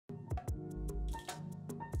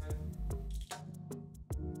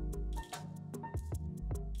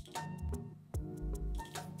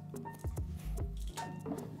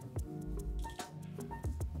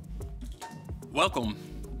Welcome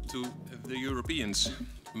to the Europeans.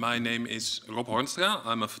 My name is Rob Hornstra,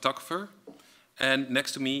 I'm a photographer, and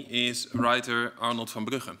next to me is writer Arnold van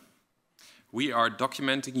Bruggen. We are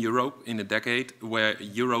documenting Europe in a decade where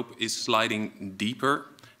Europe is sliding deeper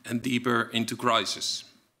and deeper into crisis.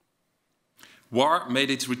 War made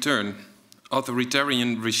its return.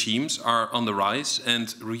 Authoritarian regimes are on the rise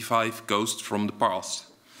and revive ghosts from the past.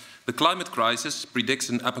 The climate crisis predicts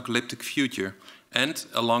an apocalyptic future and,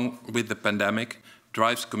 along with the pandemic,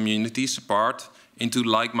 drives communities apart into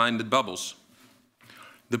like-minded bubbles.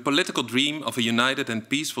 The political dream of a united and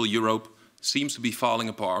peaceful Europe seems to be falling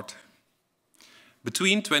apart.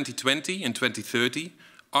 Between 2020 and 2030,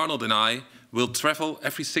 Arnold and I will travel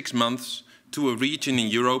every 6 months to a region in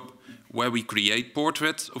Europe where we create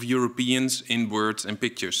portraits of Europeans in words and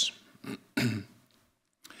pictures.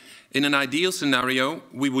 In an ideal scenario,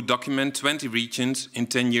 we would document 20 regions in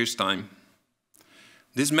 10 years' time.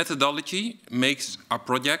 This methodology makes our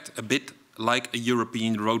project a bit like a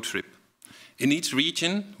European road trip. In each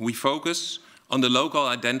region, we focus on the local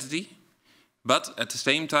identity, but at the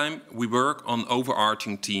same time, we work on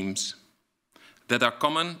overarching themes that are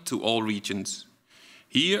common to all regions.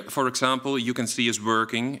 Here, for example, you can see us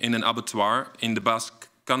working in an abattoir in the Basque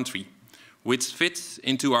country, which fits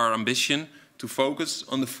into our ambition to focus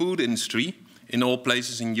on the food industry in all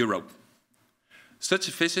places in Europe. Such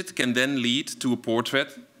a visit can then lead to a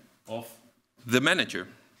portrait of the manager,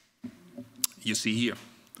 you see here,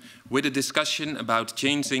 with a discussion about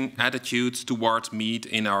changing attitudes towards meat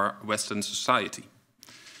in our Western society.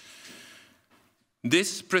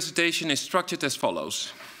 This presentation is structured as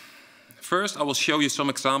follows. First, I will show you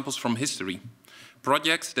some examples from history,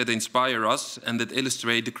 projects that inspire us and that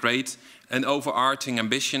illustrate the great and overarching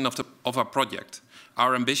ambition of our project.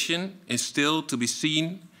 Our ambition is still to be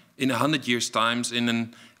seen in 100 years' time in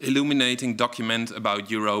an illuminating document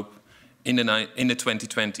about Europe in the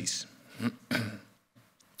 2020s.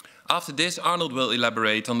 After this, Arnold will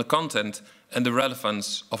elaborate on the content and the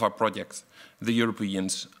relevance of our project, the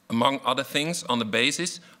Europeans, among other things on the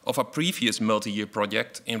basis of our previous multi-year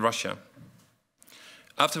project in Russia.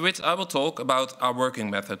 After which I will talk about our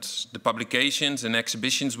working methods, the publications and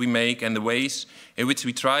exhibitions we make and the ways in which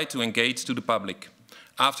we try to engage to the public.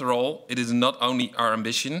 After all, it is not only our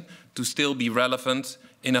ambition to still be relevant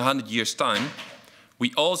in 100 years' time,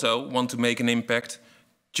 we also want to make an impact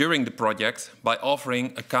during the project by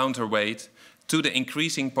offering a counterweight to the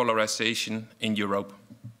increasing polarization in Europe.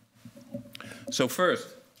 So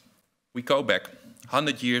first, we go back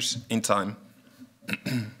 100 years in time.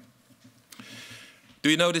 Do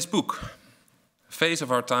you know this book, Face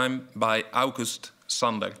of Our Time by August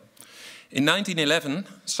Sander? In 1911,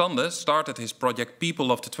 Sander started his project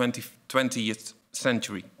People of the 20th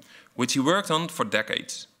Century, which he worked on for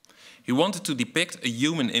decades. He wanted to depict a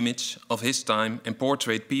human image of his time and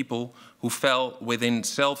portray people who fell within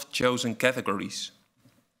self-chosen categories.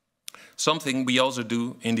 Something we also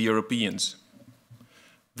do in the Europeans.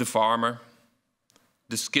 The farmer,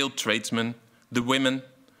 the skilled tradesman, the women,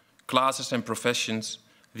 classes and professions,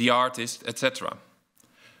 the artist, etc.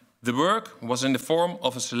 The work was in the form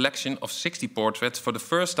of a selection of 60 portraits for the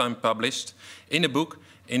first time published in a book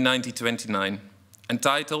in 1929,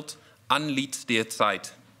 entitled An Lied der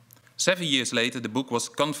Zeit. 7 years later, the book was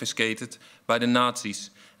confiscated by the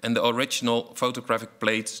Nazis and the original photographic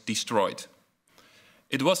plates destroyed.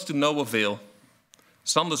 It was to no avail.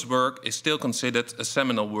 Sander's work is still considered a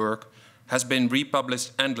seminal work, has been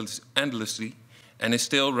republished endlessly, and is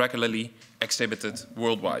still regularly exhibited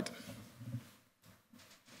worldwide.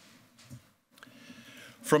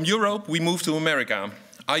 From Europe, we move to America.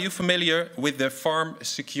 Are you familiar with the Farm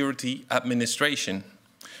Security Administration?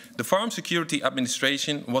 The Farm Security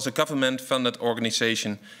Administration was a government-funded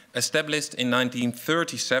organization established in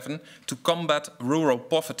 1937 to combat rural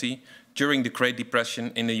poverty during the Great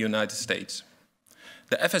Depression in the United States.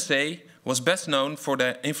 The FSA was best known for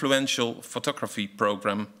their influential photography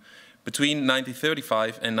program between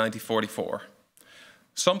 1935 and 1944.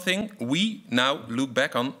 Something we now look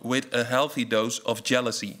back on with a healthy dose of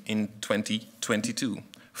jealousy in 2022.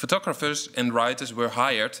 Photographers and writers were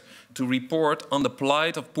hired to report on the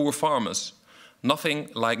plight of poor farmers. Nothing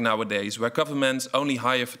like nowadays, where governments only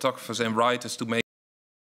hire photographers and writers to make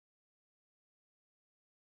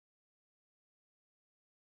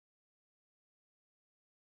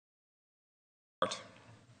art.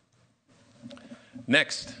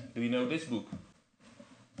 Next, do you know this book?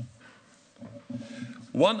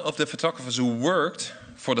 One of the photographers who worked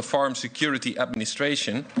for the Farm Security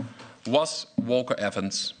Administration was Walker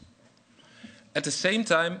Evans. At the same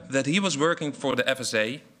time that he was working for the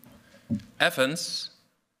FSA, Evans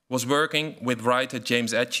was working with writer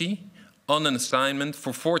James Etchie on an assignment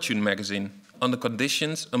for Fortune magazine on the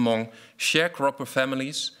conditions among sharecropper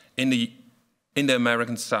families in the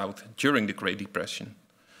American South during the Great Depression.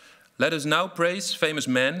 Let Us Now Praise Famous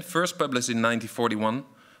Man, first published in 1941,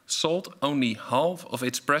 sold only half of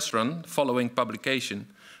its press run following publication,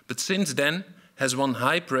 but since then has won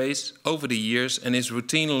high praise over the years and is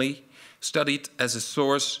routinely studied as a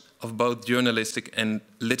source of both journalistic and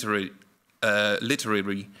literary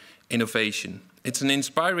innovation. It's an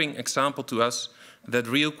inspiring example to us that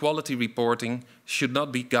real quality reporting should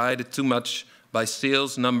not be guided too much by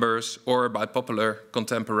sales numbers or by popular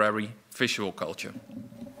contemporary visual culture.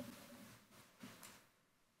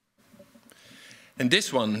 And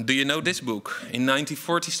this one, do you know this book? In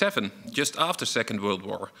 1947, just after Second World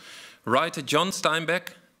War, writer John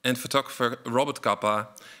Steinbeck and photographer Robert Capa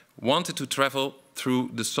wanted to travel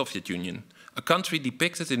through the Soviet Union, a country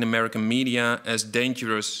depicted in American media as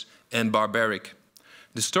dangerous and barbaric.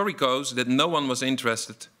 The story goes that no one was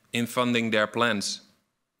interested in funding their plans.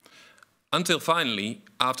 Until finally,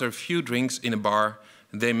 after a few drinks in a bar,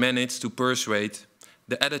 they managed to persuade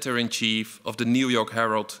the editor-in-chief of the New York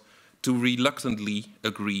Herald to reluctantly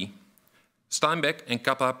agree. Steinbeck and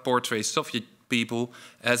Capa portray Soviet people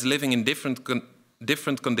as living in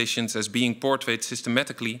different conditions as being portrayed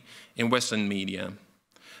systematically in Western media.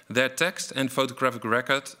 Their text and photographic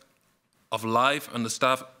record of life under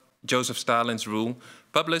Joseph Stalin's rule,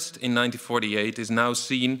 published in 1948, is now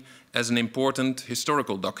seen as an important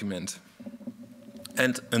historical document.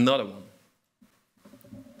 And another one.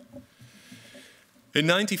 In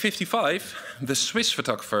 1955, the Swiss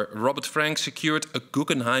photographer Robert Frank secured a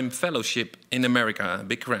Guggenheim Fellowship in America, a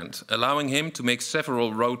big grant, allowing him to make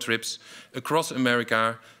several road trips across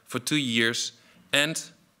America for 2 years and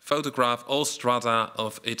photograph all strata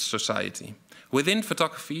of its society. Within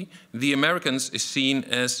photography, the Americans is seen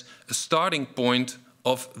as a starting point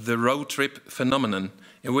of the road trip phenomenon,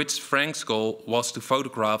 in which Frank's goal was to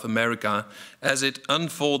photograph America as it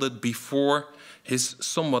unfolded before his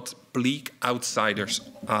somewhat bleak outsider's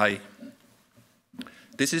eye.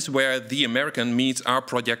 This is where the American meets our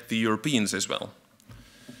project, the Europeans, as well.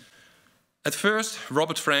 At first,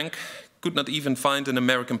 Robert Frank could not even find an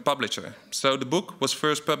American publisher, so the book was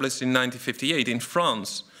first published in 1958 in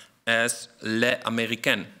France as Les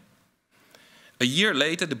Américains. A year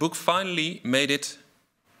later, the book finally made it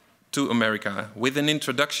to America with an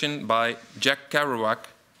introduction by Jack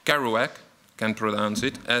Kerouac, can't pronounce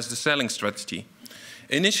it, as the selling strategy.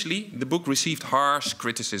 Initially, the book received harsh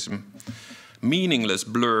criticism. Meaningless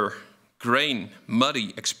blur, grain,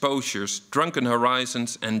 muddy exposures, drunken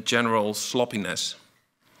horizons, and general sloppiness.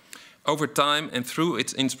 Over time, and through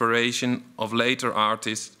its inspiration of later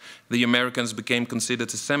artists, the Americans became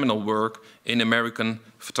considered a seminal work in American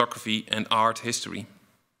photography and art history.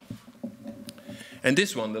 And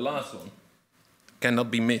this one, the last one,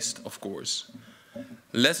 cannot be missed, of course.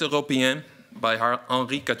 Les Européens by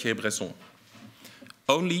Henri Cartier-Bresson.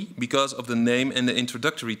 Only because of the name and the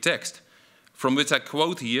introductory text, from which I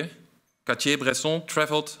quote here, Cartier-Bresson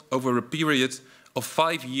traveled over a period of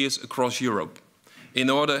 5 years across Europe in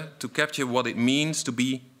order to capture what it means to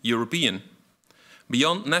be European.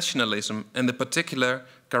 Beyond nationalism and the particular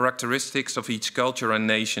characteristics of each culture and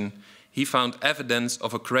nation, he found evidence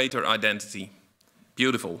of a greater identity.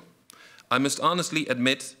 Beautiful. I must honestly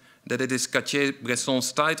admit that it is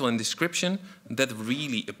Cartier-Bresson's title and description that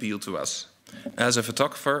really appeal to us. As a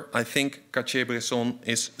photographer, I think Cartier-Bresson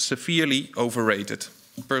is severely overrated.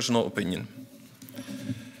 Personal opinion.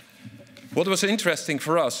 What was interesting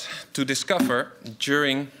for us to discover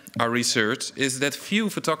during our research is that few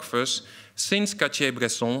photographers since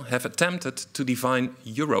Cartier-Bresson have attempted to define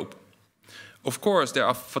Europe. Of course, there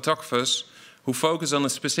are photographers who focus on a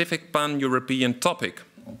specific pan-European topic.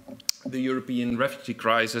 The European refugee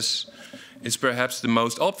crisis is perhaps the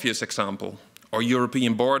most obvious example, or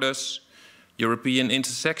European borders, European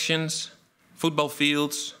intersections, football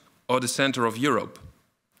fields, or the center of Europe.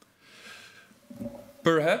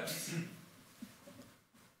 Perhaps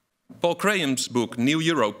Paul Graham's book, New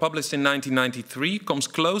Europe, published in 1993, comes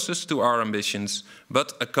closest to our ambitions,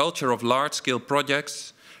 but a culture of large-scale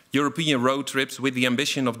projects, European road trips with the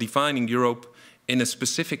ambition of defining Europe in a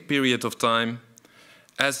specific period of time,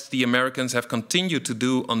 as the Americans have continued to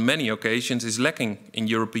do on many occasions, is lacking in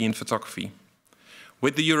European photography.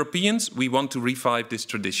 With the Europeans, we want to revive this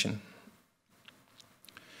tradition.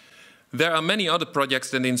 There are many other projects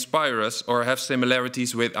that inspire us or have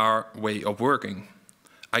similarities with our way of working.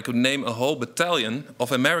 I could name a whole battalion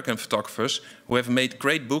of American photographers who have made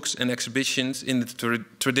great books and exhibitions in the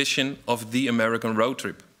tradition of the American road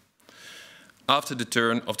trip. After the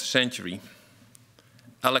turn of the century,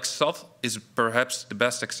 Alex Stott is perhaps the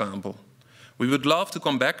best example. We would love to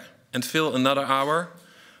come back and fill another hour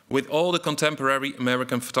with all the contemporary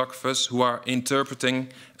American photographers who are interpreting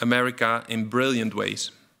America in brilliant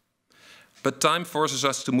ways. But time forces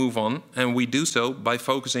us to move on, and we do so by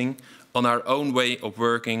focusing on our own way of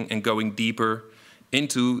working and going deeper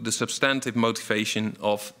into the substantive motivation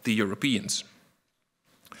of the Europeans.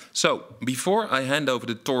 So, before I hand over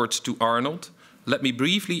the torch to Arnold, let me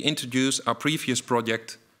briefly introduce our previous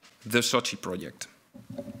project, the Sochi project.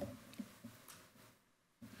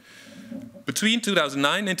 Between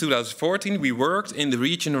 2009 and 2014, we worked in the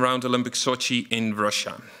region around Olympic Sochi in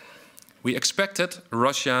Russia. We expected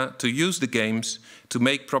Russia to use the games to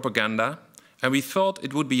make propaganda, and we thought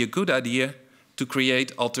it would be a good idea to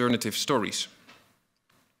create alternative stories.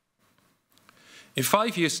 In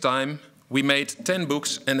 5 years' time, we made 10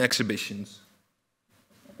 books and exhibitions.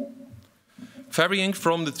 Varying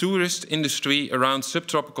from the tourist industry around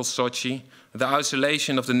subtropical Sochi, the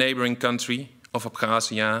isolation of the neighboring country of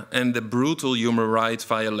Abkhazia, and the brutal human rights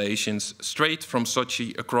violations straight from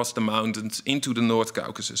Sochi across the mountains into the North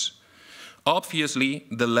Caucasus. Obviously,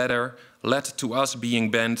 the latter led to us being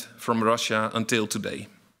banned from Russia until today.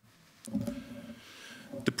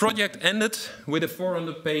 The project ended with a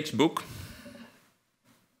 400-page book,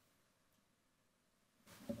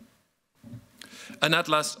 an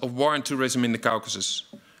atlas of war and tourism in the Caucasus,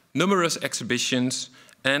 numerous exhibitions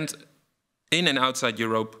and in and outside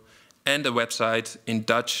Europe, and a website in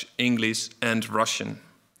Dutch, English, and Russian.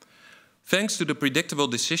 Thanks to the predictable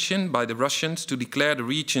decision by the Russians to declare the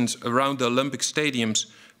regions around the Olympic stadiums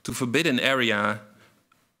to forbidden area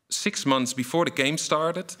 6 months before the Games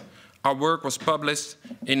started, our work was published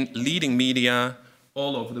in leading media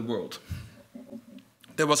all over the world.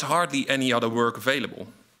 There was hardly any other work available.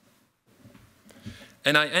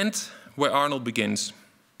 And I end where Arnold begins,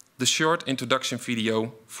 the short introduction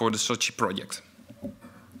video for the Sochi project.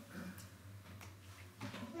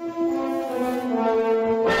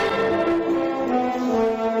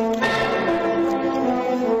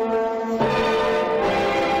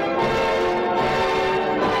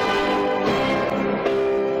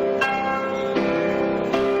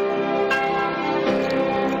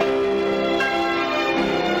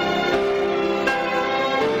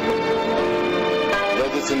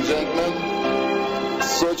 Ladies and gentlemen,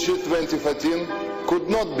 Sochi 2014 could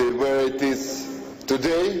not be where it is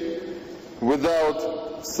today without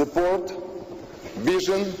support,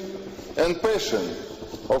 vision and passion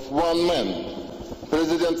of one man,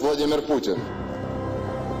 President Vladimir Putin.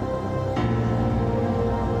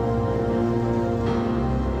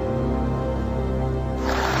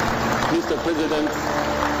 Mr. President,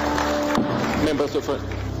 members of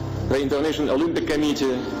the International Olympic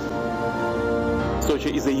Committee,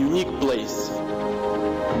 Sochi is a unique place.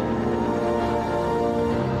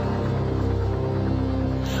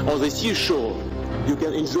 On the seashore, you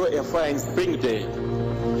can enjoy a fine spring day,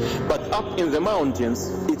 but up in the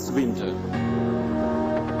mountains, it's winter.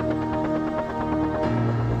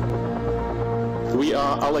 We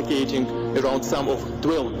are allocating around sum of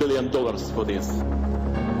 $12 billion for this.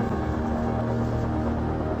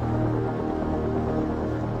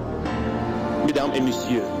 Mesdames et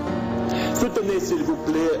messieurs, soutenez s'il vous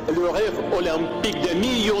plaît le rêve olympique de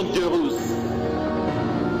millions de Russes.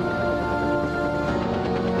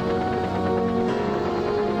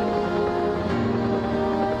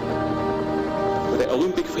 The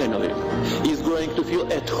Olympic family is going to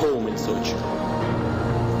feel at home in Sochi.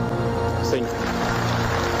 Thank you.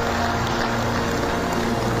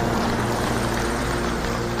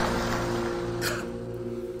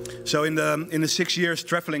 So in the 6 years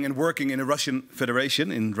traveling and working in the Russian Federation,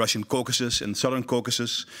 in Russian Caucasus and Southern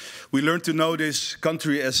Caucasus, we learned to know this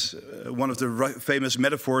country as one of the famous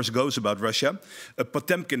metaphors goes about Russia, a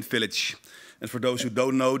Potemkin village. And for those who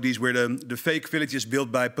don't know, these were the fake villages built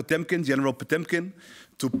by Potemkin, General Potemkin,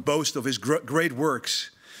 to boast of his great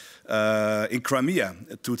works in Crimea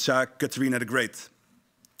to Tsar Katerina the Great.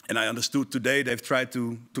 And I understood today they've tried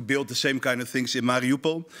to build the same kind of things in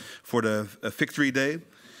Mariupol for the Victory Day.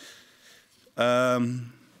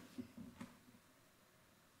 And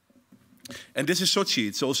this is Sochi.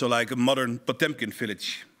 It's also like a modern Potemkin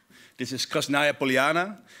village. This is Krasnaya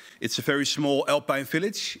Polyana. It's a very small alpine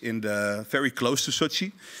village very close to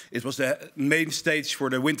Sochi. It was the main stage for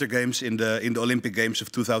the Winter Games in the Olympic Games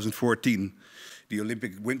of 2014. The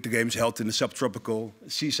Olympic Winter Games held in the subtropical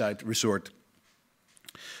seaside resort.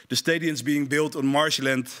 The stadium's being built on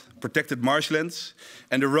marshland, protected marshlands,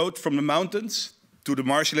 and the road from the mountains to the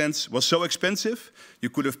marshlands was so expensive, you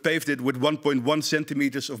could have paved it with 1.1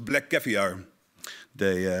 centimeters of black caviar.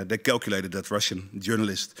 They calculated that, Russian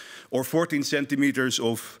journalist. Or 14 centimeters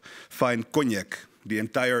of fine cognac. the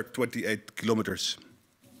entire 28 kilometers.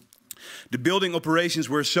 The building operations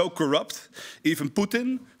were so corrupt, even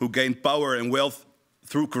Putin, who gained power and wealth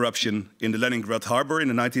through corruption in the Leningrad harbor in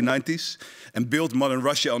the 1990s and built modern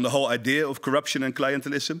Russia on the whole idea of corruption and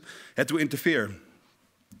clientelism, had to interfere.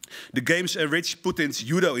 The games enriched Putin's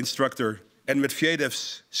judo instructor and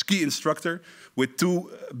Medvedev's ski instructor with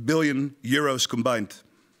 2 billion euros combined.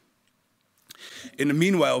 In the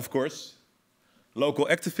meanwhile, of course, local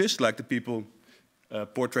activists, like the people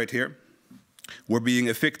portrayed here, were being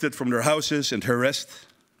evicted from their houses and harassed.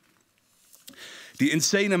 The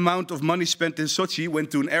insane amount of money spent in Sochi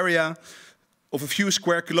went to an area of a few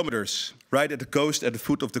square kilometers, right at the coast at the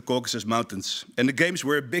foot of the Caucasus Mountains. And the games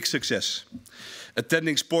were a big success.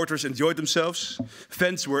 Attending sporters enjoyed themselves,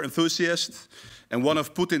 fans were enthusiastic, and one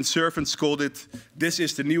of Putin's servants called it, "This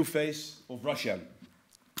is the new face of Russia."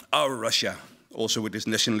 Our Russia, also with this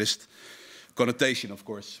nationalist connotation, of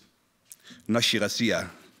course. Nashi Rossiya.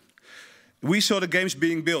 We saw the games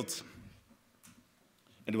being built.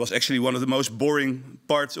 And it was actually one of the most boring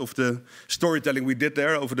parts of the storytelling we did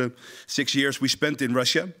there over the 6 years we spent in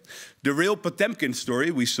Russia. The real Potemkin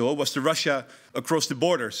story we saw was the Russia across the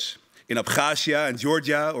borders, in Abkhazia and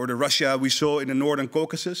Georgia, or the Russia we saw in the Northern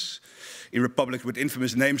Caucasus, in republics with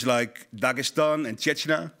infamous names like Dagestan and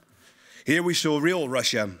Chechnya. Here we saw real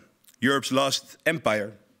Russia, Europe's last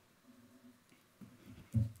empire.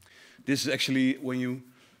 This is actually when you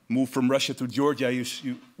move from Russia to Georgia, you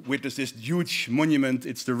witness this huge monument.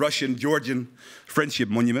 It's the Russian-Georgian Friendship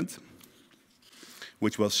Monument,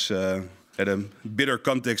 which was had a bitter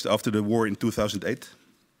context after the war in 2008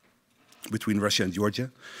 between Russia and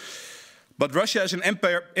Georgia. But Russia is an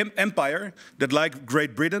empire that, like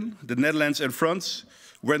Great Britain, the Netherlands and France,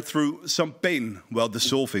 went through some pain while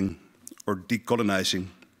dissolving or decolonizing.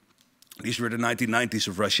 These were the 1990s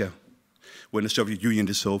of Russia, when the Soviet Union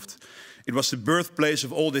dissolved. It was the birthplace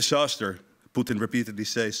of all disaster, Putin repeatedly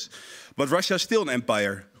says. But Russia is still an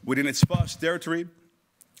empire. Within its vast territory,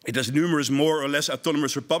 it has numerous more or less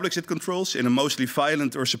autonomous republics it controls in a mostly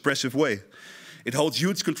violent or suppressive way. It holds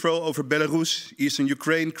huge control over Belarus, eastern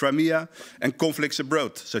Ukraine, Crimea, and conflicts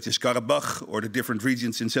abroad, such as Karabakh or the different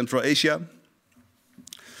regions in Central Asia.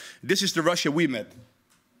 This is the Russia we met.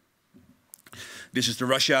 This is the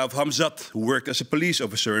Russia of Hamzat, who worked as a police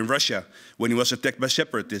officer in Russia when he was attacked by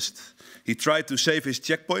separatists. He tried to save his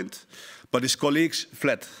checkpoint, but his colleagues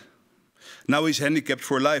fled. Now he's handicapped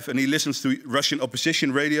for life and he listens to Russian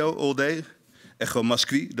opposition radio all day. Echo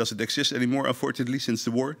Moskvi doesn't exist anymore, unfortunately, since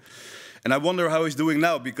the war. And I wonder how he's doing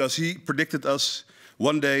now, because he predicted us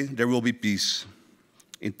one day there will be peace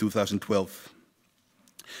in 2012.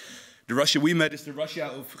 The Russia we met is the Russia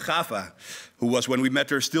of Gava, who was, when we met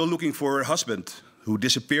her, still looking for her husband, who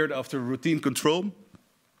disappeared after routine control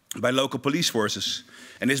by local police forces.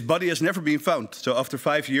 And his body has never been found. So after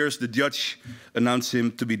 5 years, the judge announced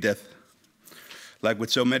him to be dead. Like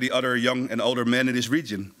with so many other young and older men in this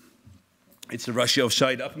region. It's the Russia of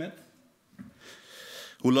Said Ahmed,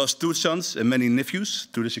 who lost 2 sons and many nephews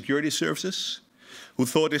to the security services, who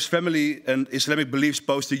thought his family and Islamic beliefs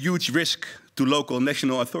posed a huge risk to local and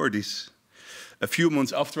national authorities. A few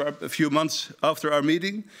months after our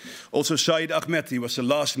meeting, also Said Ahmed, he was the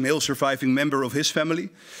last male surviving member of his family,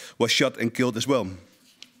 was shot and killed as well.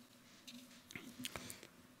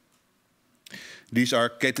 These are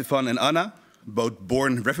Ketevan and Anna, both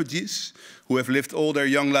born refugees, who have lived all their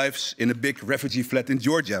young lives in a big refugee flat in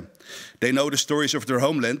Georgia. They know the stories of their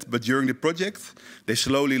homeland, but during the project, they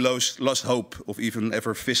slowly lost hope of even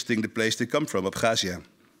ever visiting the place they come from, Abkhazia.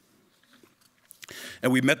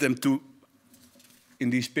 And we met them in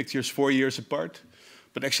these pictures 4 years apart,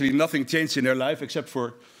 but actually nothing changed in their life except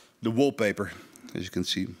for the wallpaper, as you can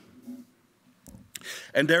see.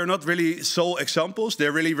 And they're not really sole examples,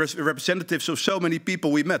 they're really representatives of so many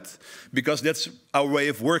people we met, because that's our way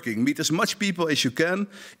of working. Meet as much people as you can,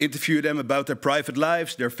 interview them about their private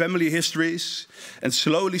lives, their family histories, and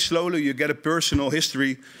slowly, slowly you get a personal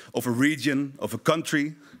history of a region, of a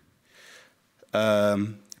country.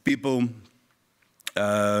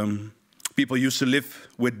 People used to live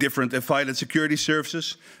with different and violent security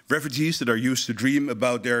services, refugees that are used to dream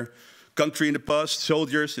about their country in the past,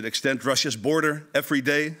 soldiers that extend Russia's border every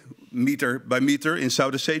day, meter by meter, in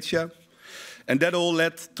South Ossetia. And that all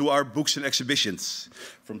led to our books and exhibitions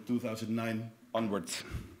from 2009 onwards.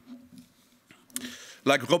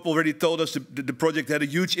 Like Rob already told us, the project had a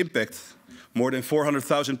huge impact. More than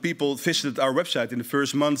 400,000 people visited our website in the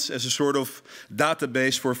first months as a sort of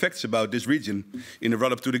database for facts about this region in the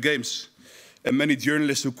run-up to the Games. And many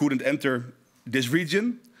journalists who couldn't enter this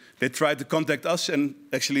region, they tried to contact us and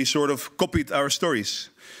actually sort of copied our stories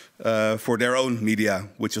for their own media,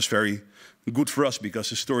 which was very good for us because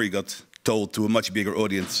the story got told to a much bigger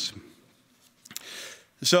audience.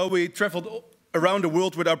 So we traveled around the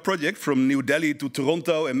world with our project, from New Delhi to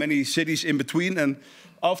Toronto and many cities in between. And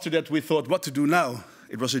after that, we thought, what to do now?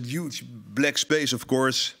 It was a huge black space, of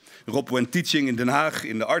course. Rob went teaching in Den Haag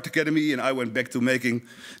in the Art Academy, and I went back to making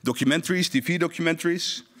documentaries, TV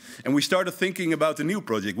documentaries. And we started thinking about a new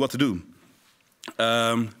project, what to do.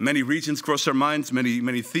 Many regions crossed our minds,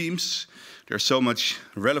 many themes. There's so much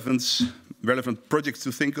relevant projects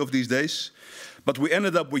to think of these days. But we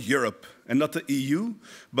ended up with Europe, and not the EU,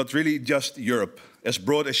 but really just Europe, as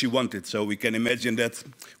broad as you want it. So we can imagine that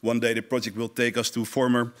one day the project will take us to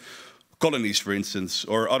former colonies, for instance,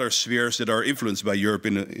 or other spheres that are influenced by Europe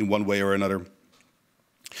in one way or another.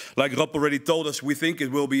 Like Rob already told us, we think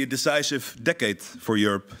it will be a decisive decade for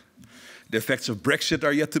Europe. The effects of Brexit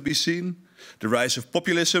are yet to be seen. The rise of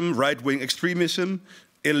populism, right-wing extremism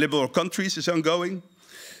in liberal countries is ongoing.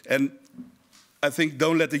 And I think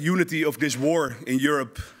don't let the unity of this war in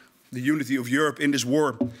Europe, the unity of Europe in this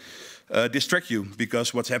war, distract you,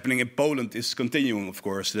 because what's happening in Poland is continuing, of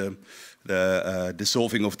course, the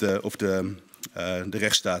dissolving of the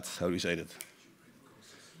rechtsstaat, how do you say that?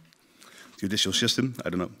 Judicial system, I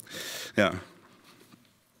don't know. Yeah.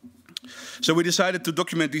 So we decided to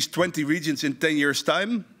document these 20 regions in 10 years'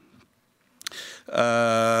 time.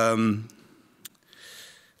 And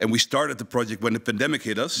we started the project when the pandemic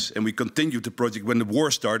hit us, and we continued the project when the war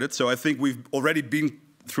started. So I think we've already been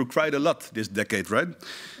through quite a lot this decade, right?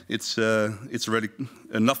 It's already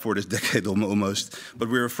enough for this decade almost, but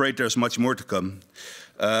we're afraid there's much more to come.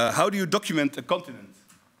 How do you document a continent?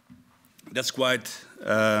 That's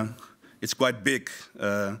it's quite big.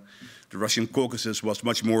 The Russian Caucasus was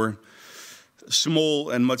much more small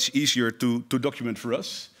and much easier to document for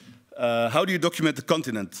us. How do you document the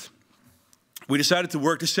continent? We decided to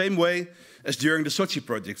work the same way as during the Sochi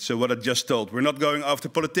project, so what I just told. We're not going after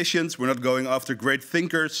politicians, we're not going after great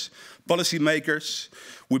thinkers, policymakers.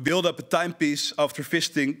 We build up a timepiece after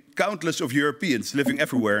visiting countless of Europeans living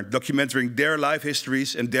everywhere, documenting their life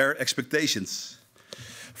histories and their expectations.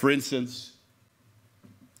 For instance,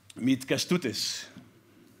 meet Kęstutis.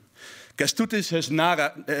 Kęstutis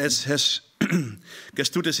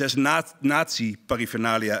has Nazi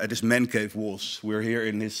paraphernalia at his man cave walls. We're here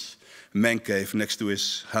in his man cave next to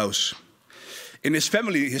his house. In his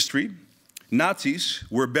family history, Nazis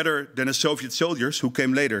were better than the Soviet soldiers who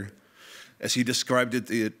came later. As he described it,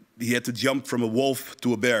 he had to jump from a wolf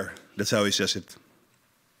to a bear. That's how he says it.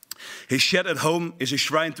 His shed at home is a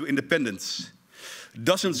shrine to independence.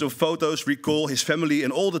 Dozens of photos recall his family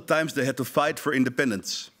and all the times they had to fight for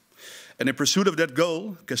independence. And in pursuit of that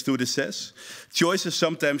goal, Kęstutis says, choices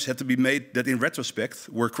sometimes had to be made that in retrospect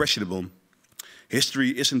were questionable.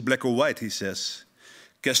 History isn't black or white, he says.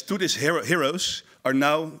 Kęstutis' heroes are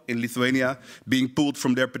now, in Lithuania, being pulled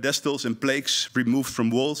from their pedestals and plaques removed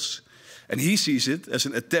from walls. And he sees it as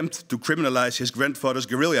an attempt to criminalize his grandfather's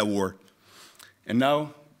guerrilla war. And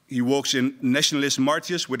now he walks in nationalist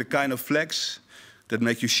marches with the kind of flags that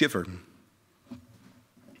make you shiver.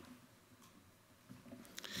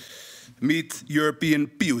 Meet European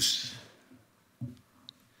Pius.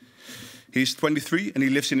 He's 23 and he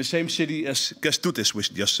lives in the same city as Kęstutis,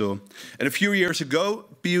 which just saw. And a few years ago,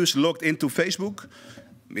 Pius logged into Facebook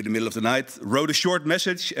in the middle of the night, wrote a short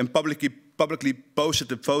message and publicly posted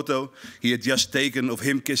the photo he had just taken of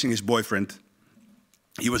him kissing his boyfriend.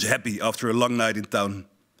 He was happy after a long night in town.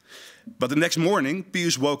 But the next morning,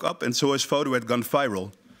 Pius woke up and saw his photo had gone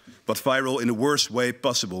viral. But viral in the worst way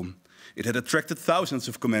possible. It had attracted thousands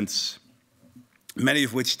of comments, many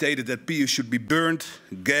of which stated that Pius should be burned,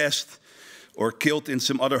 gassed, or killed in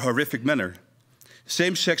some other horrific manner.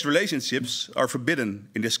 Same-sex relationships are forbidden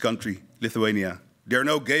in this country, Lithuania. There are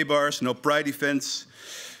no gay bars, no pride events.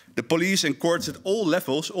 The police and courts at all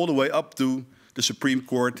levels, all the way up to the Supreme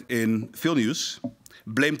Court in Vilnius,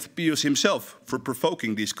 blamed Pius himself for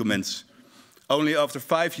provoking these comments. Only after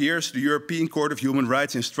 5 years, the European Court of Human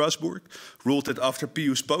Rights in Strasbourg ruled that after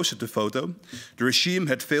Pius posted the photo, the regime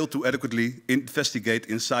had failed to adequately investigate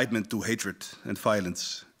incitement to hatred and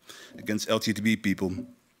violence against LGBT people.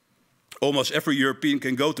 Almost every European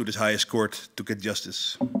can go to this highest court to get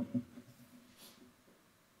justice.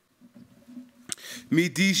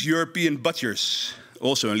 Meet these European butchers,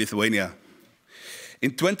 also in Lithuania.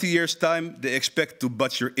 In 20 years' time, they expect to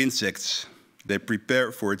butcher insects. They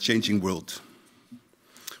prepare for a changing world.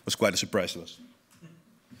 Was quite a surprise to us.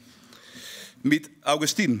 Meet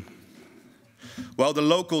Augustine. While the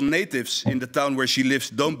local natives in the town where she lives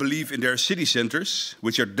don't believe in their city centers,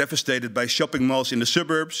 which are devastated by shopping malls in the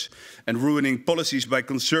suburbs and ruining policies by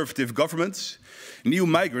conservative governments, new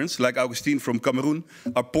migrants, like Augustine from Cameroon,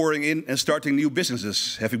 are pouring in and starting new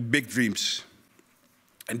businesses, having big dreams.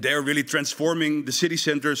 And they're really transforming the city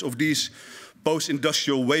centers of these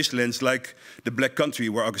post-industrial wastelands like the Black Country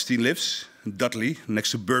where Augustine lives, Dudley,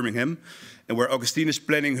 next to Birmingham, and where Augustine is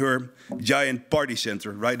planning her giant party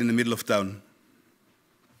center right in the middle of town.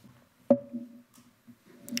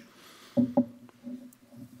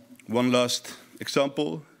 One last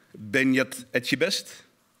example, Benyat Etchebest.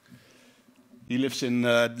 He lives in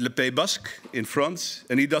Le Pays Basque in France,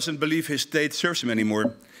 and he doesn't believe his state serves him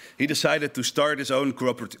anymore. He decided to start his own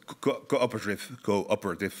cooperative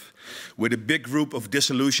with a big group of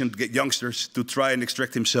disillusioned youngsters to try and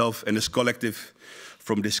extract himself and his collective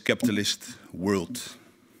from this capitalist world.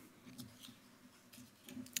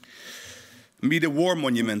 Meet a war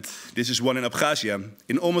monument. This is one in Abkhazia.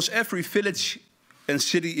 In almost every village and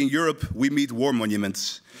city in Europe, we meet war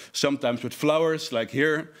monuments. Sometimes with flowers, like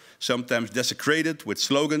here, sometimes desecrated with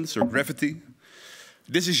slogans or graffiti.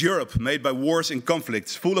 This is Europe, made by wars and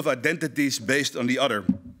conflicts, full of identities based on the other.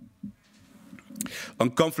 On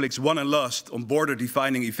conflicts won and lost, on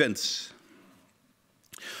border-defining events.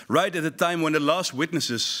 Right at the time when the last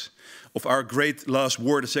witnesses of our great last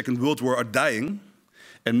war, the Second World War, are dying,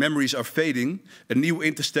 and memories are fading, a new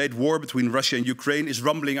interstate war between Russia and Ukraine is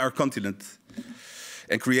rumbling our continent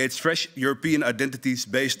and creates fresh European identities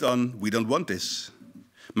based on, we don't want this.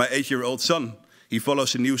 My 8-year-old son, he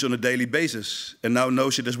follows the news on a daily basis and now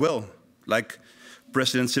knows it as well. Like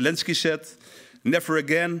President Zelensky said, never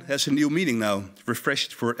again has a new meaning now,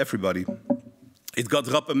 refreshed for everybody. It got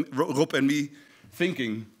Rob and me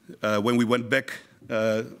thinking when we went back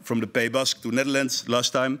from the Pays Basque to Netherlands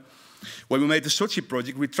last time. When we made the Sochi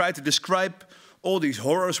project, we tried to describe all these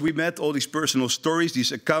horrors we met, all these personal stories,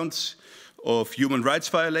 these accounts of human rights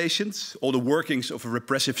violations, all the workings of a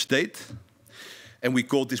repressive state. And we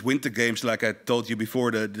called these winter games, like I told you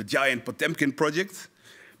before, the giant Potemkin project.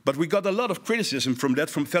 But we got a lot of criticism from that,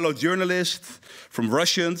 from fellow journalists, from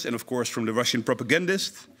Russians, and of course from the Russian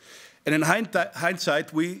propagandists. And in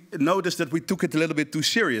hindsight, we noticed that we took it a little bit too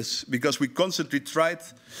serious, because we constantly tried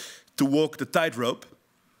to walk the tightrope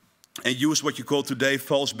and use what you call today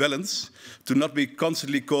false balance, to not be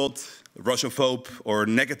constantly called Russophobe or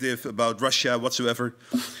negative about Russia whatsoever.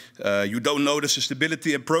 You don't notice the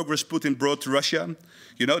stability and progress Putin brought to Russia.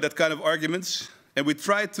 You know, that kind of arguments. And we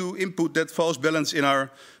tried to input that false balance in our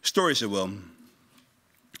stories as well.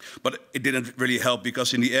 But it didn't really help,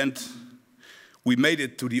 because in the end, we made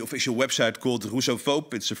it to the official website called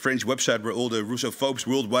Russophobe. It's a French website where all the Russophobes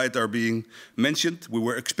worldwide are being mentioned. We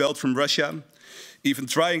were expelled from Russia. Even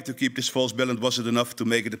trying to keep this false balance wasn't enough to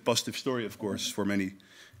make it a positive story, of course, for many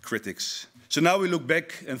critics. So now we look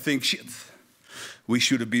back and think, shit, we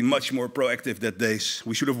should have been much more proactive that days.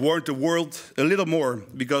 We should have warned the world a little more,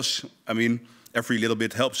 because, I mean, every little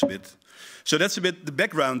bit helps a bit. So that's a bit the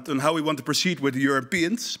background on how we want to proceed with the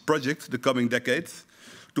Europeans project the coming decade,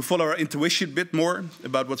 to follow our intuition a bit more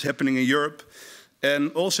about what's happening in Europe,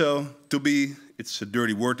 and also to be, it's a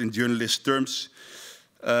dirty word in journalist terms,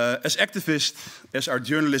 as activist as our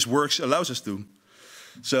journalist works allows us to.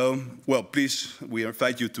 So, well, please, we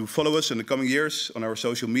invite you to follow us in the coming years on our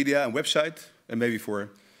social media and website, and maybe for a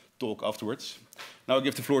talk afterwards. Now I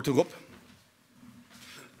give the floor to Rob.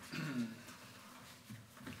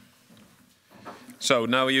 So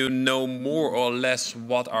now you know more or less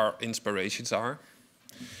what our inspirations are.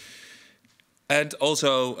 And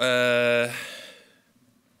also,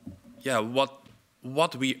 yeah,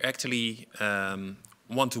 what we actually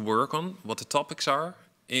want to work on, what the topics are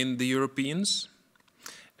in the Europeans.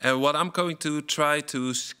 And what I'm going to try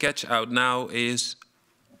to sketch out now is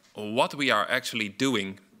what we are actually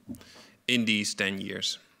doing in these 10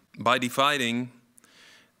 years by dividing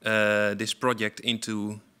this project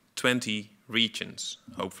into 20 regions,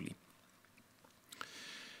 hopefully.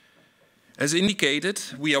 As indicated,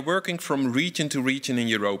 we are working from region to region in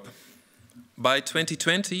Europe. By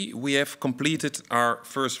 2020, we have completed our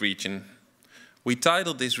first region. We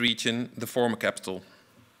titled this region the former capital.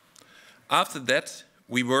 After that,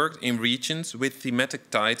 we worked in regions with thematic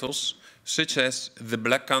titles such as the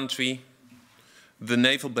Black Country, the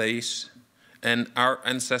naval base, and our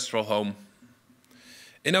ancestral home.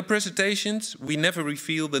 In our presentations, we never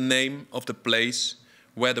reveal the name of the place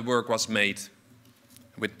where the work was made.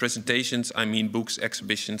 With presentations, I mean books,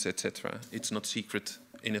 exhibitions, etc. It's not secret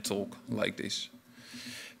in a talk like this.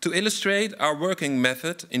 To illustrate our working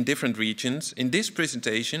method in different regions, in this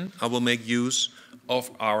presentation, I will make use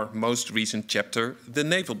of our most recent chapter, the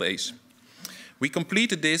naval base. We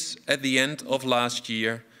completed this at the end of last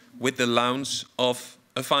year with the launch of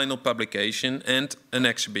a final publication and an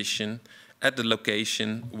exhibition at the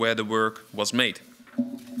location where the work was made.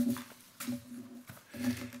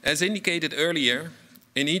 As indicated earlier,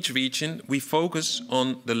 in each region we focus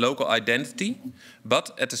on the local identity,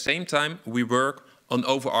 but at the same time we work on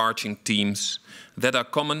overarching themes that are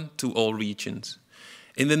common to all regions.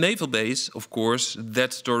 In the naval base, of course,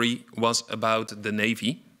 that story was about the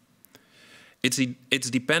Navy, its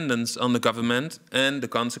dependence on the government and the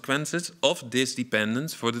consequences of this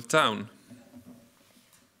dependence for the town.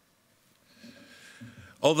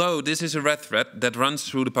 Although this is a red thread that runs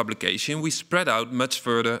through the publication, we spread out much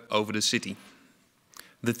further over the city.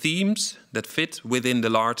 The themes that fit within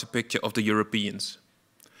the larger picture of the Europeans.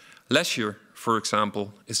 Leisure, for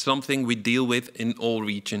example, is something we deal with in all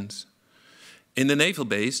regions. In the naval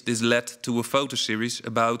base, this led to a photo series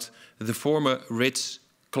about the former rich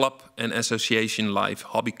club and association life,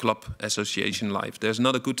 hobby club association life. There's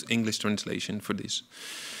not a good English translation for this.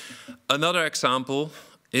 Another example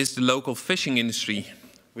is the local fishing industry,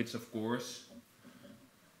 which of course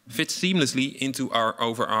fits seamlessly into our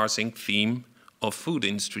overarching theme of food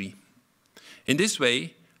industry. In this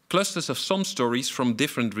way, clusters of some stories from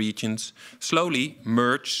different regions slowly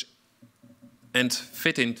merge and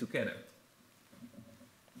fit in together.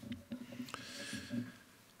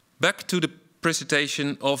 Back to the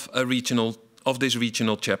presentation of this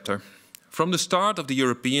regional chapter. From the start of the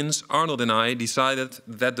Europeans, Arnold and I decided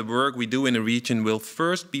that the work we do in a region will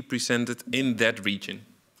first be presented in that region.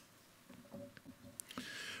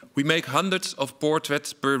 We make hundreds of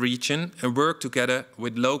portraits per region and work together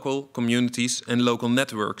with local communities and local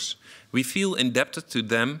networks. We feel indebted to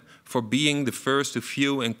them for being the first to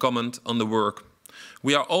view and comment on the work.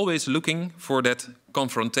 We are always looking for that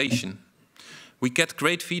confrontation. We get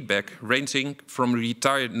great feedback, ranging from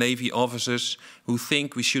retired Navy officers who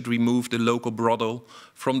think we should remove the local brothel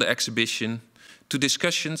from the exhibition, to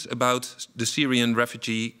discussions about the Syrian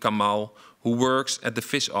refugee Kamal, who works at the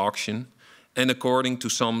fish auction, and according to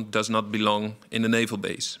some does not belong in the naval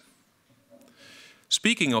base.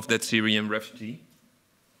 Speaking of that Syrian refugee,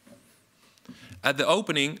 at the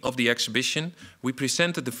opening of the exhibition, we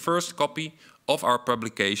presented the first copy of our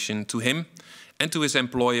publication to him and to his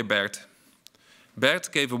employer Bert.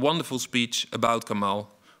 Bert gave a wonderful speech about Kamal,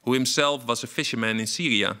 who himself was a fisherman in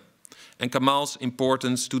Syria, and Kamal's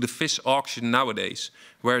importance to the fish auction nowadays,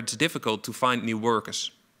 where it's difficult to find new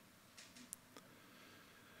workers.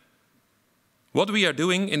 What we are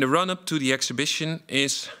doing in the run-up to the exhibition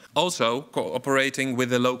is also cooperating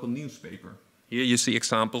with a local newspaper. Here you see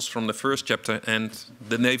examples from the first chapter and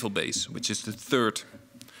the naval base, which is the third.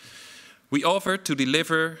 We offer to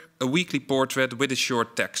deliver a weekly portrait with a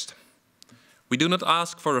short text. We do not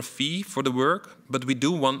ask for a fee for the work, but we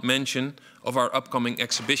do want mention of our upcoming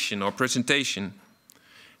exhibition or presentation.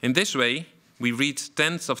 In this way, we reach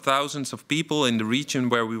tens of thousands of people in the region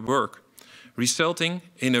where we work, resulting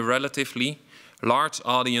in a relatively large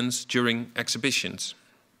audience during exhibitions.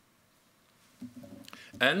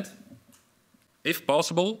 And, if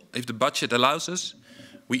possible, if the budget allows us,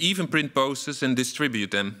 we even print posters and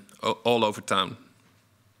distribute them all over town.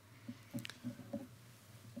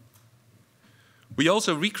 We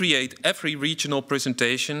also recreate every regional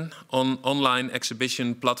presentation on online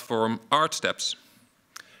exhibition platform ArtSteps.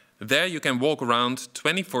 There you can walk around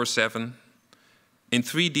 24/7 in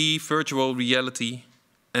 3D virtual reality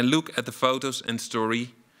and look at the photos and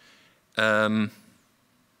story.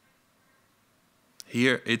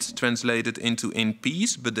 Here it's translated into in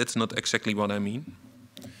peace, but that's not exactly what I mean.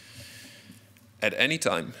 At any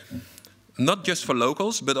time. Not just for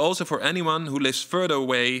locals, but also for anyone who lives further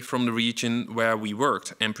away from the region where we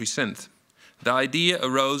worked and present. The idea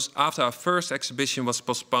arose after our first exhibition was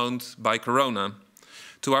postponed by Corona.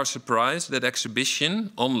 To our surprise, that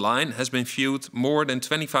exhibition online has been viewed more than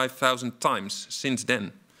 25,000 times since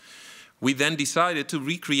then. We then decided to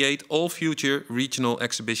recreate all future regional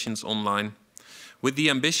exhibitions online, with the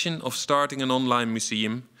ambition of starting an online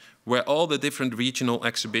museum where all the different regional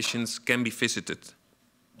exhibitions can be visited.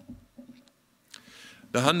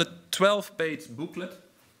 The 112-page booklet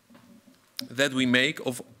that we make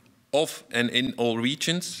of and in all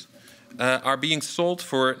regions are being sold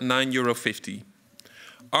for €9.50.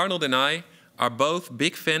 Arnold and I are both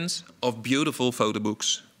big fans of beautiful photo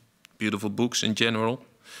books, beautiful books in general,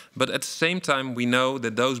 but at the same time we know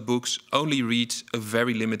that those books only reach a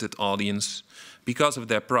very limited audience because of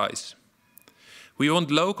their price. We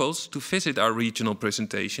want locals to visit our regional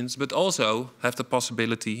presentations, but also have the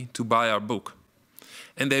possibility to buy our book.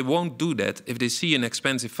 And they won't do that if they see an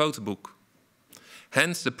expensive photo book.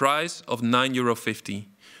 Hence the price of €9.50.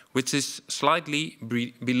 which is slightly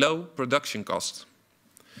below production cost.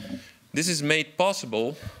 This is made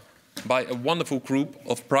possible by a wonderful group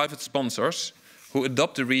of private sponsors who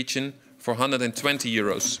adopt the region for 120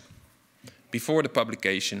 euros before the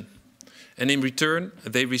publication. And in return,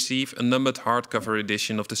 they receive a numbered hardcover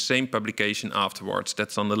edition of the same publication afterwards.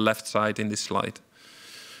 That's on the left side in this slide.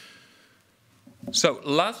 So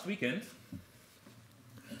last weekend,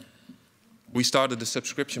 we started the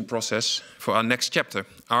subscription process for our next chapter,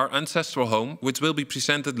 our ancestral home, which will be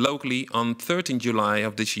presented locally on 13 July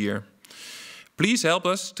of this year. Please help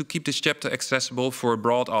us to keep this chapter accessible for a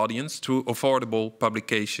broad audience through affordable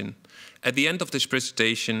publication. At the end of this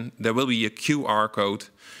presentation, there will be a QR code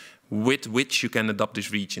with which you can adopt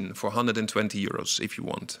this region for 120 euros if you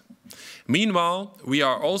want. Meanwhile, we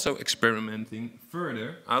are also experimenting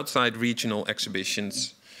further outside regional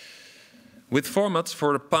exhibitions with formats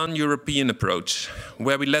for a pan-European approach,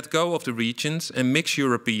 where we let go of the regions and mix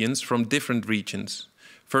Europeans from different regions.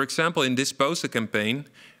 For example, in this poster campaign,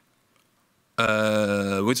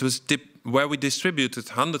 where we distributed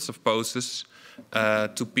hundreds of posters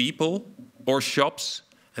to people or shops,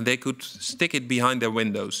 and they could stick it behind their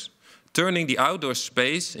windows, turning the outdoor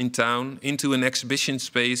space in town into an exhibition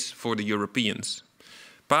space for the Europeans.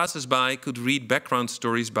 Passers-by could read background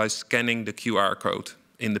stories by scanning the QR code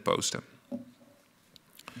in the poster.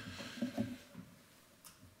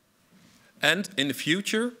 And in the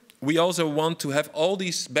future, we also want to have all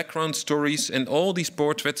these background stories and all these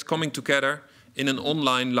portraits coming together in an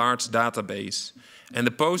online large database. And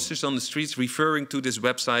the posters on the streets referring to this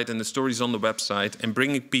website and the stories on the website and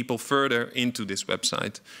bringing people further into this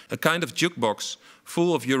website. A kind of jukebox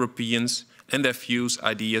full of Europeans and their views,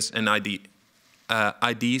 ideas and ideals.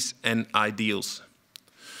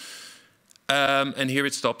 And here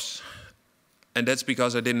it stops. And that's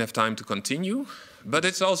because I didn't have time to continue. But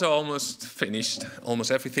it's also almost finished.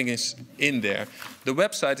 Almost everything is in there. The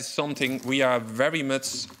website is something we are very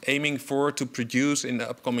much aiming for to produce in the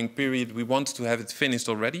upcoming period. We want to have it finished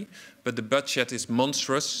already, but the budget is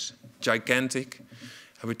monstrous, gigantic.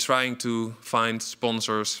 And we're trying to find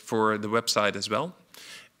sponsors for the website as well.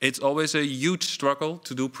 It's always a huge struggle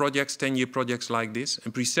to do projects, 10-year projects like this,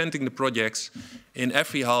 and presenting the projects in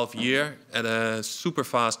every half year at a super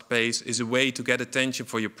fast pace is a way to get attention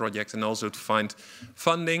for your project and also to find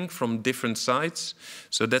funding from different sides.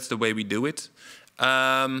 So that's the way we do it.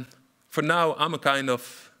 For now, I'm a kind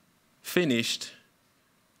of finished.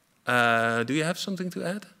 Do you have something to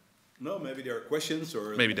add? No, maybe there are questions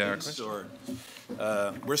or maybe there are questions. Or,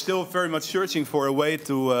 we're still very much searching for a way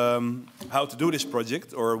to how to do this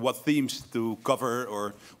project or what themes to cover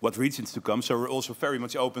or what regions to come. So we're also very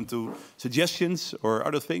much open to suggestions or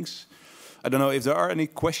other things. I don't know if there are any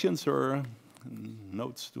questions or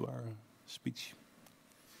notes to our speech.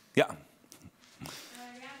 Yeah. I'm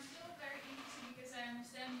still very interested because I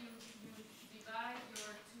understand you divide your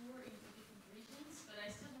tour into different regions, but I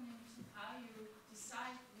still don't understand how you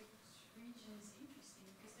decide which region is interesting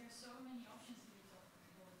because there are so many options to be talking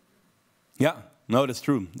about. Yeah, no, that's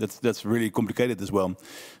true. That's really complicated as well.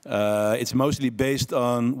 It's mostly based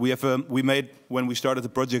on we made when we started the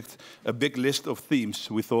project a big list of themes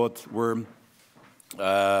we thought were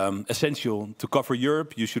essential to cover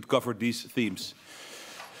Europe. You should cover these themes.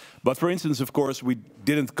 But for instance, of course, we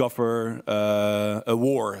didn't cover a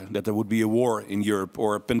war, that there would be a war in Europe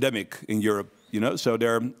or a pandemic in Europe. You know, so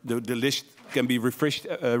the list can be refreshed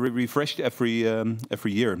every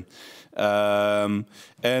year.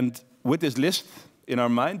 And with this list in our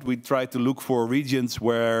mind, we try to look for regions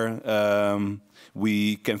where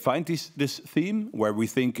we can find this theme, where we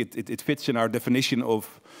think it fits in our definition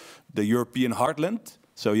of the European heartland.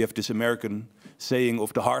 So you have this American saying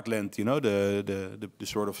of the heartland, you know, the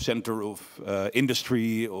sort of center of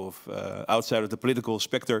industry, of outside of the political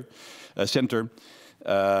center,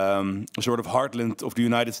 sort of heartland of the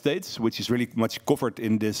United States, which is really much covered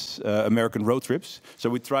in this American road trips. So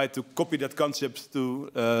we try to copy that concept to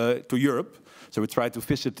Europe. So we try to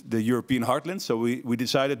visit the European heartland. So we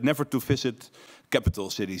decided never to visit capital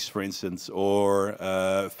cities, for instance, or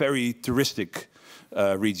very touristic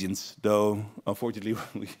regions, though unfortunately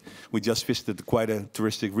we just visited quite a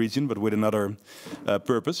touristic region, but with another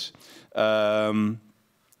purpose. So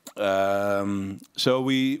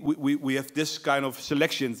we have this kind of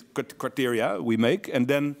selection criteria we make, and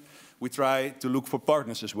then we try to look for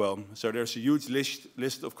partners as well. So there's a huge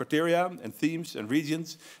list of criteria and themes and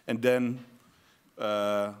regions, and then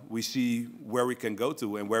we see where we can go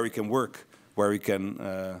to and where we can work, where we can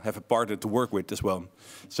have a partner to work with as well.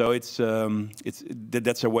 So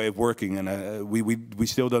that's our way of working, and we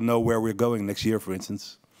still don't know where we're going next year, for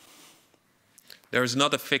instance. There is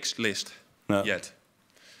not a fixed list yet.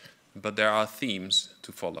 but there are themes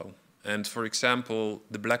to follow. And for example,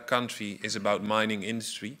 the Black Country is about mining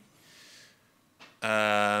industry.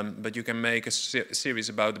 But you can make a series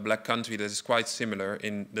about the Black Country that is quite similar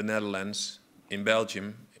in the Netherlands, in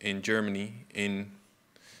Belgium, in Germany, in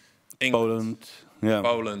England,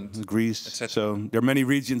 Poland, Greece. etc. So there are many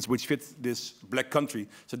regions which fit this Black Country.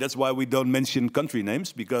 So that's why we don't mention country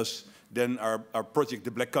names, because then our project,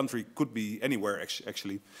 the Black Country, could be anywhere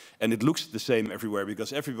actually, and it looks the same everywhere,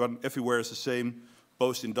 because everywhere is the same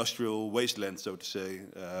post-industrial wasteland, so to say,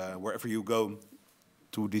 wherever you go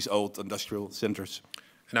to these old industrial centers.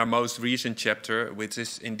 In our most recent chapter, which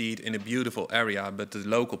is indeed in a beautiful area, but the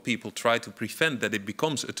local people try to prevent that it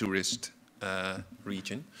becomes a tourist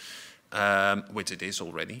region, which it is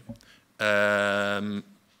already.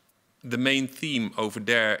 The main theme over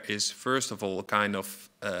there is, first of all, a kind of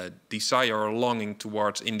desire or longing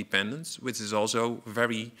towards independence, which is also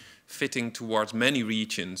very fitting towards many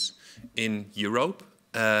regions in Europe.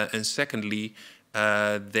 And secondly,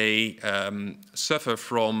 they suffer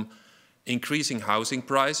from increasing housing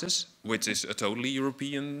prices, which is a totally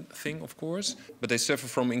European thing, of course, but they suffer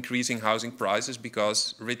from increasing housing prices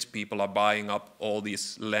because rich people are buying up all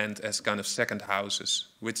this land as kind of second houses,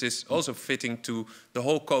 which is also fitting to the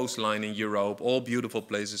whole coastline in Europe, all beautiful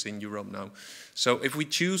places in Europe now. So if we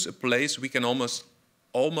choose a place, we can almost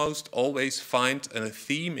always find a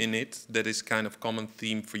theme in it that is kind of common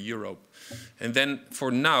theme for Europe. And then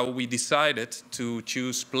for now, we decided to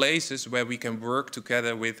choose places where we can work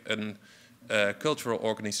together with a cultural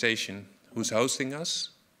organization who's hosting us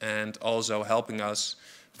and also helping us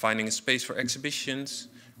finding a space for exhibitions,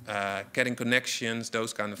 getting connections,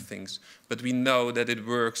 those kind of things. But we know that it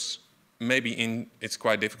works, it's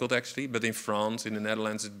quite difficult actually, but in France, in the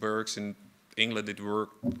Netherlands it works, in England it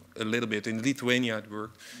worked a little bit, in Lithuania it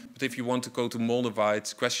worked. But if you want to go to Moldova,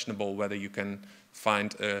 it's questionable whether you can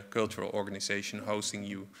find a cultural organization hosting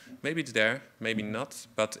you. Maybe it's there, maybe not,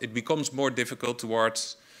 but it becomes more difficult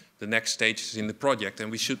towards the next stages in the project,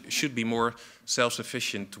 and we should be more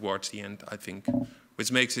self-sufficient towards the end, I think,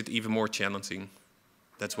 which makes it even more challenging.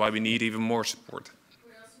 That's why we need even more support.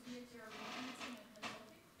 Would also be at your meeting at the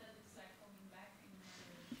topic that it's like coming back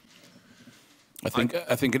in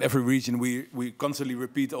I think in every region we constantly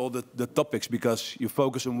repeat all the topics, because you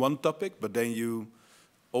focus on one topic, but then you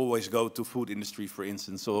always go to food industry, for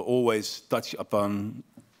instance, or always touch upon,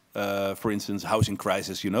 for instance, housing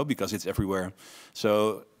crisis, because it's everywhere.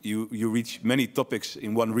 So you reach many topics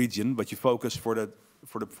in one region, but you focus for the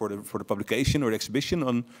publication or the exhibition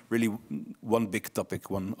on really one big topic,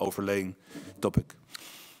 one overlaying topic.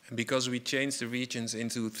 And because we changed the regions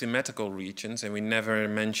into thematical regions, and we never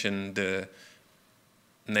mention the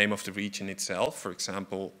name of the region itself. For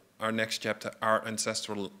example, our next chapter, Our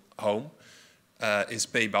Ancestral Home, is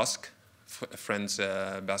Pays Basque, French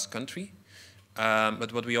Basque Country.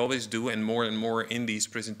 But what we always do, and more in these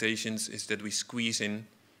presentations, is that we squeeze in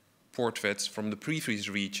portraits from the previous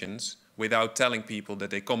regions without telling people that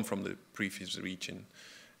they come from the previous region.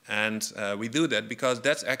 And we do that because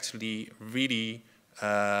that's actually really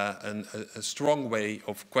a strong way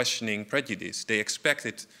of questioning prejudice. They expect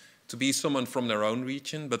it to be someone from their own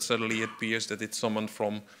region, but suddenly it appears that it's someone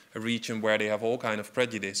from a region where they have all kind of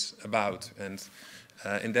prejudice about. And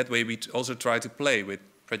in that way, we also try to play with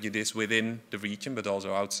prejudice within the region, but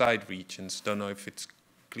also outside regions. Don't know if it's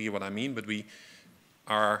clear what I mean, but we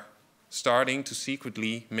are starting to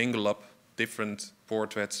secretly mingle up different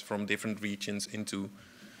portraits from different regions into,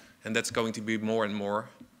 and that's going to be more and more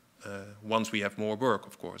once we have more work,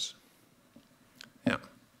 of course. Yeah.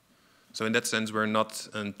 So in that sense, we're not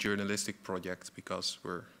a journalistic project because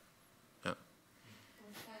we're, yeah.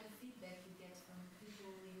 What kind of feedback you get from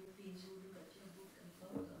people, Europeans who look at your book and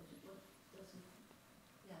photos? What does it,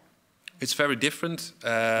 yeah. It's very different.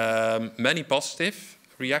 Many positive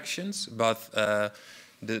reactions, but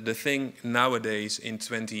the thing nowadays in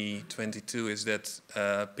 2022 is that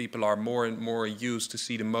people are more and more used to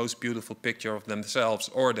see the most beautiful picture of themselves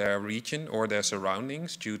or their region or their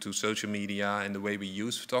surroundings due to social media and the way we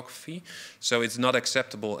use photography. So it's not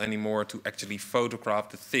acceptable anymore to actually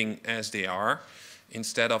photograph the thing as they are,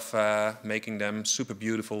 instead of making them super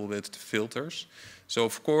beautiful with the filters. So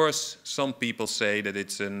of course, some people say that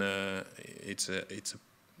it's I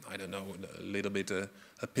don't know, a little bit a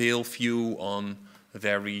pale view on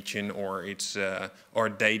their region, or it's or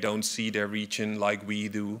they don't see their region like we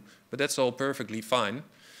do, but that's all perfectly fine.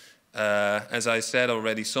 As I said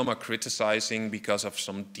already, some are criticizing because of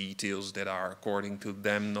some details that are, according to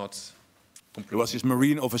them, not There was this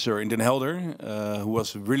Marine officer in Den Helder who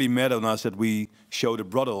was really mad on us that we showed a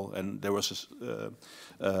brothel, and there was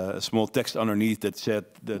a small text underneath that said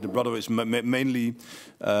the brothel is mainly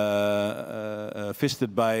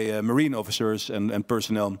visited by Marine officers and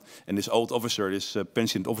personnel. And this old officer, this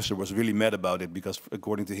pensioned officer, was really mad about it because,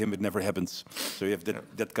 according to him, it never happens. So you have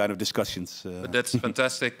that kind of discussions. But that's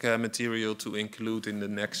fantastic material to include in the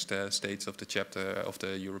next stage of the chapter of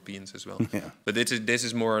the Europeans as well. Yeah. But this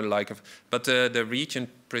is more like but the region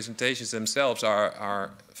presentations themselves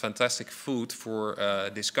are fantastic food for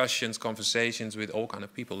discussions, conversations with all kind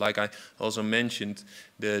of people. Like I also mentioned,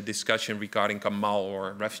 the discussion regarding Kamal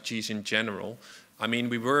or refugees in general. I mean,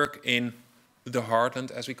 we work in the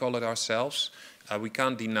heartland, as we call it ourselves. We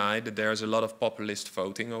can't deny that there's a lot of populist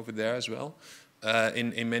voting over there as well,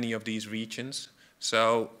 in many of these regions.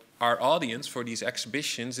 So our audience for these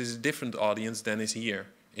exhibitions is a different audience than is here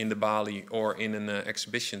in the Bali or in an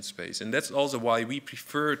exhibition space. And that's also why we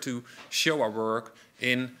prefer to show our work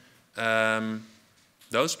in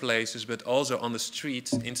those places, but also on the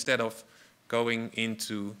streets, instead of going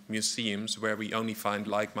into museums where we only find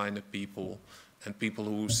like-minded people and people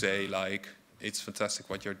who say, like, it's fantastic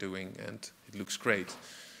what you're doing and it looks great,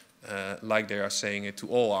 like they are saying it to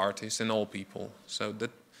all artists and all people. So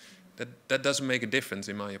that doesn't make a difference,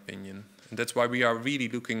 in my opinion. And that's why we are really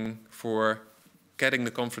looking for getting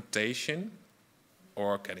the confrontation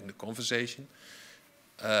or getting the conversation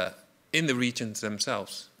in the regions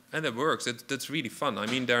themselves. And it works. That's really fun. I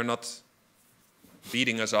mean, they're not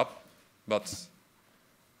beating us up, but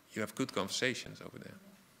you have good conversations over there.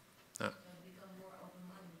 Yeah. Become more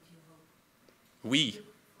open-minded, you hope. We.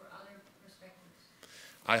 For other perspectives.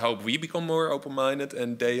 I hope we become more open-minded,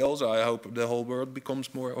 and they also, I hope the whole world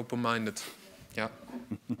becomes more open-minded. Yeah.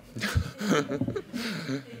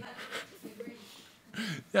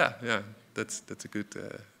 Yeah. That's a good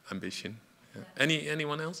ambition. Yeah.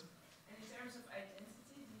 Anyone else? And in terms of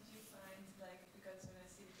identity, did you find, like, because when I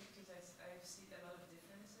see the pictures, I see a lot of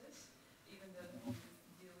differences, even though you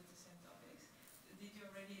deal with the same topics. Did you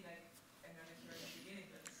already, like, I know that you're in the beginning,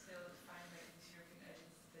 but still find, like, this European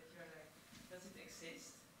identity that you're like, does it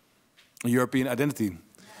exist? European identity. Yeah,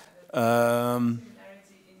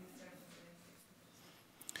 similarity in terms of identity.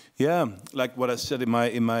 Yeah, like what I said in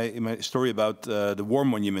my story about the war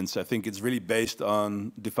monuments, I think it's really based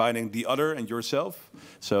on defining the other and yourself.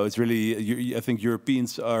 So it's really, I think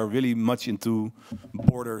Europeans are really much into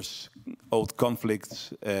borders, old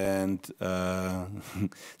conflicts, and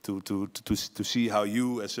to see how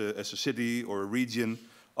you as a city or a region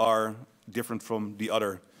are different from the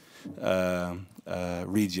other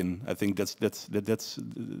region. I think that's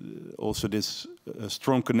also this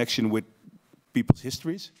strong connection with people's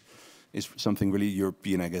histories is something really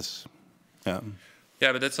European, I guess. Yeah,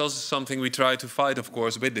 but that's also something we try to fight, of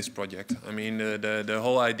course, with this project. I mean, the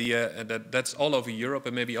whole idea that's all over Europe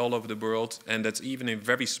and maybe all over the world, and that's even in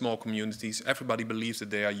very small communities. Everybody believes that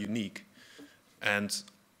they are unique, and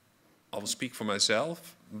I will speak for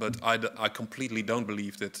myself, but I completely don't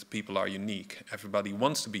believe that people are unique. Everybody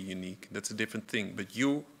wants to be unique. That's a different thing. But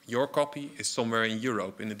your copy is somewhere in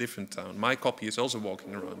Europe, in a different town. My copy is also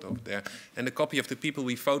walking around over there. And the copy of the people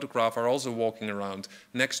we photograph are also walking around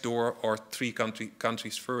next door or three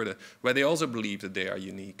countries further, where they also believe that they are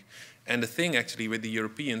unique. And the thing actually with the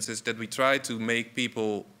Europeans is that we try to make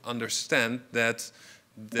people understand that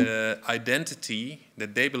the identity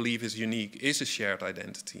that they believe is unique is a shared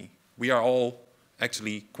identity. We are all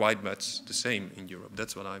actually quite much the same in Europe.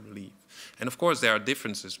 That's what I believe. And of course there are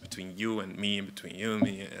differences between you and me, and between you and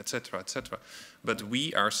me, etc., etc. But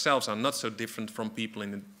we ourselves are not so different from people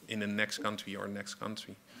in the next country or next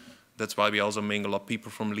country. That's why we also mingle up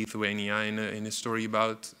people from Lithuania in a story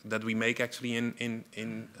about that we make actually in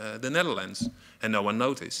the Netherlands, and no one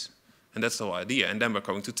noticed. And that's the whole idea. And then we're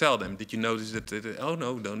going to tell them, did you notice that? Oh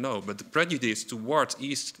no, don't know. But the prejudice towards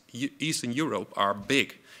Eastern Europe are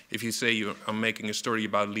big. If you say you are making a story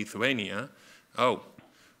about Lithuania, oh,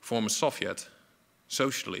 former Soviet,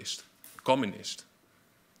 socialist, communist.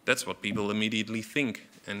 That's what people immediately think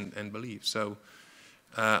and believe. So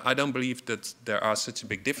I don't believe that there are such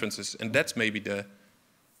big differences. And that's maybe the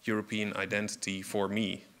European identity for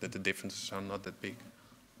me, that the differences are not that big.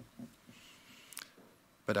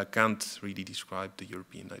 But I can't really describe the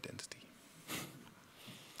European identity.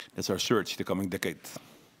 That's our search the coming decade.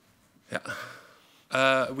 Yeah.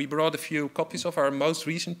 We brought a few copies of our most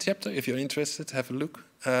recent chapter. If you're interested, have a look.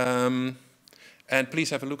 And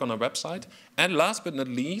please have a look on our website. And last but not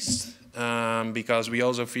least, because we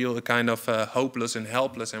also feel a kind of hopeless and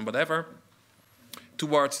helpless and whatever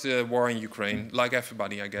towards the war in Ukraine, like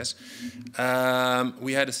everybody, I guess.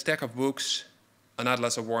 We had a stack of books an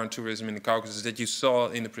atlas of war and tourism in the Caucasus that you saw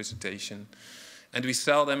in the presentation. And we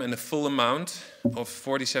sell them, and the full amount of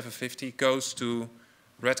 47.50 goes to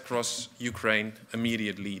Red Cross Ukraine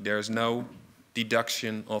immediately. There's no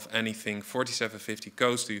deduction of anything. 47.50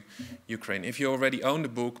 goes to Ukraine. If you already own the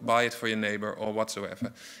book, buy it for your neighbor or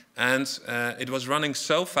whatsoever. And it was running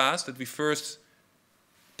so fast that we first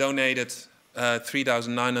donated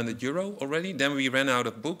 3,900 euro already. Then we ran out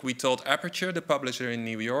of book. We told Aperture, the publisher in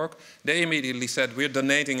New York. They immediately said, we're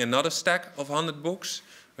donating another stack of 100 books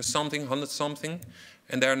or something, 100 something.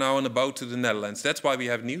 And they're now on a boat to the Netherlands. That's why we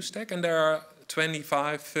have new stack. And there are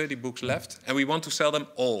 25, 30 books left. And we want to sell them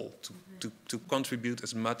all to contribute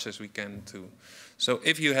as much as we can to. So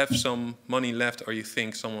if you have some money left or you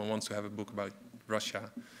think someone wants to have a book about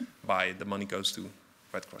Russia, buy it. The money goes to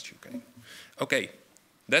Red Cross UK. Okay,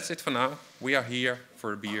 that's it for now. We are here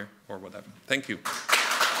for a beer or whatever. Thank you.